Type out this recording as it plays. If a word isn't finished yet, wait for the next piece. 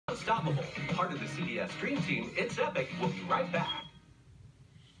Unstoppable. Part of the CBS Dream Team, it's epic. We'll be right back.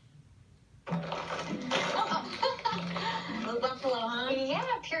 Little buffalo, huh? Yeah,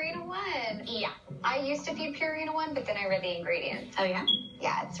 Purina One. Yeah. I used to feed Purina One, but then I read the ingredients. Oh, yeah?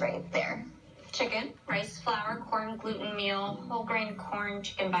 Yeah, it's right there. Chicken, rice, flour, corn, gluten meal, whole grain corn,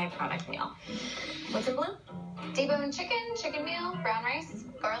 chicken byproduct meal. What's in blue? Deboned chicken, chicken meal, brown rice,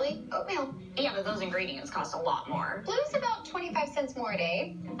 barley, oatmeal. Yeah, but those ingredients cost a lot more. Blue's about 25 cents more a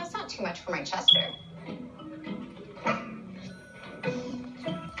day. That's not too much for my Chester.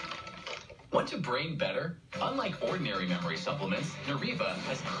 Want to brain better? Unlike ordinary memory supplements, Neuriva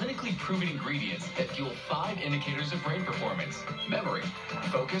has clinically proven ingredients that fuel 5 indicators of brain performance: memory,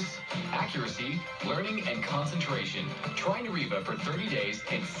 focus, accuracy, learning, and concentration. Try Neuriva for 30 days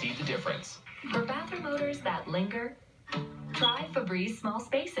and see the difference. For bathroom odors that linger, try Febreze Small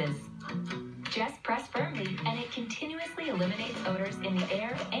Spaces. Just press firmly and it continuously eliminates odors in the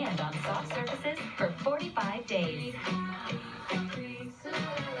air and on soft surfaces for 45 days.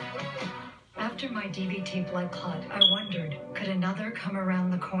 After my DVT blood clot, I wondered, could another come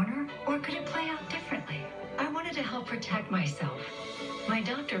around the corner, or could it play out differently? I wanted to help protect myself. My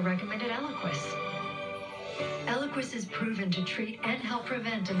doctor recommended Elquis. Elquis is proven to treat and help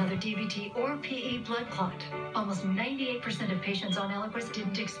prevent another DVT or PE blood clot. Almost 98% of patients on Elquis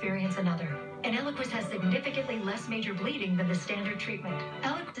didn't experience another. And Elquis has significantly less major bleeding than the standard treatment.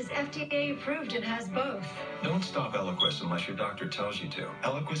 Elquis is FDA approved and has both. Don't stop Elquis unless your doctor tells you to.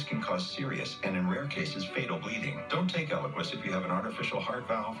 Elquis can cause serious and, in rare cases, fatal bleeding. Don't take Elquis if you have an artificial heart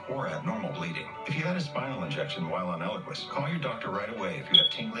valve or abnormal bleeding. If you had a spinal injection while on Elquis, call your doctor right away if you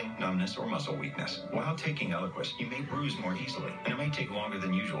have tingling, numbness, or muscle weakness. While taking Elquis, you may bruise more easily, and it may take longer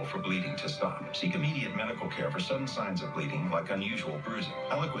than usual for bleeding to stop. Seek immediate medical care for sudden signs of bleeding, like unusual bruising.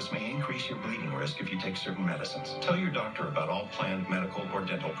 Elquis may increase your bleeding risk if you take certain medicines. Tell your doctor about all planned medical or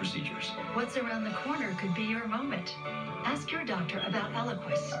dental procedures. What's around the corner could be your moment. Ask your doctor about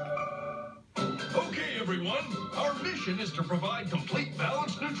Elquis. Okay, everyone. Our mission is to provide complete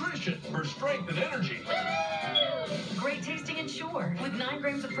balanced nutrition for strength and energy. Great tasting and sure, With 9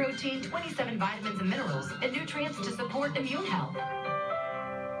 grams of protein, 27 vitamins and minerals, and nutrients to support immune health.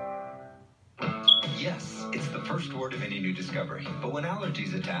 Yes, it's the first word of any new discovery. But when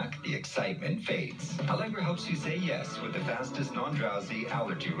allergies attack, the excitement fades. Allegra helps you say yes with the fastest non-drowsy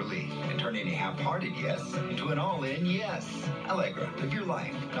allergy relief and turn any half-hearted yes into an all-in yes. Allegra, live your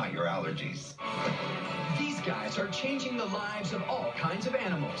life, not your allergies. These guys are changing the lives of all kinds of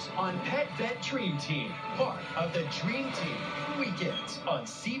animals on Pet Vet Dream Team, part of the Dream Team weekends on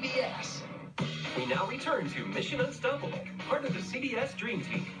CBS. We now return to Mission Unstoppable, part of the CBS Dream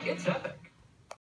Team. It's epic.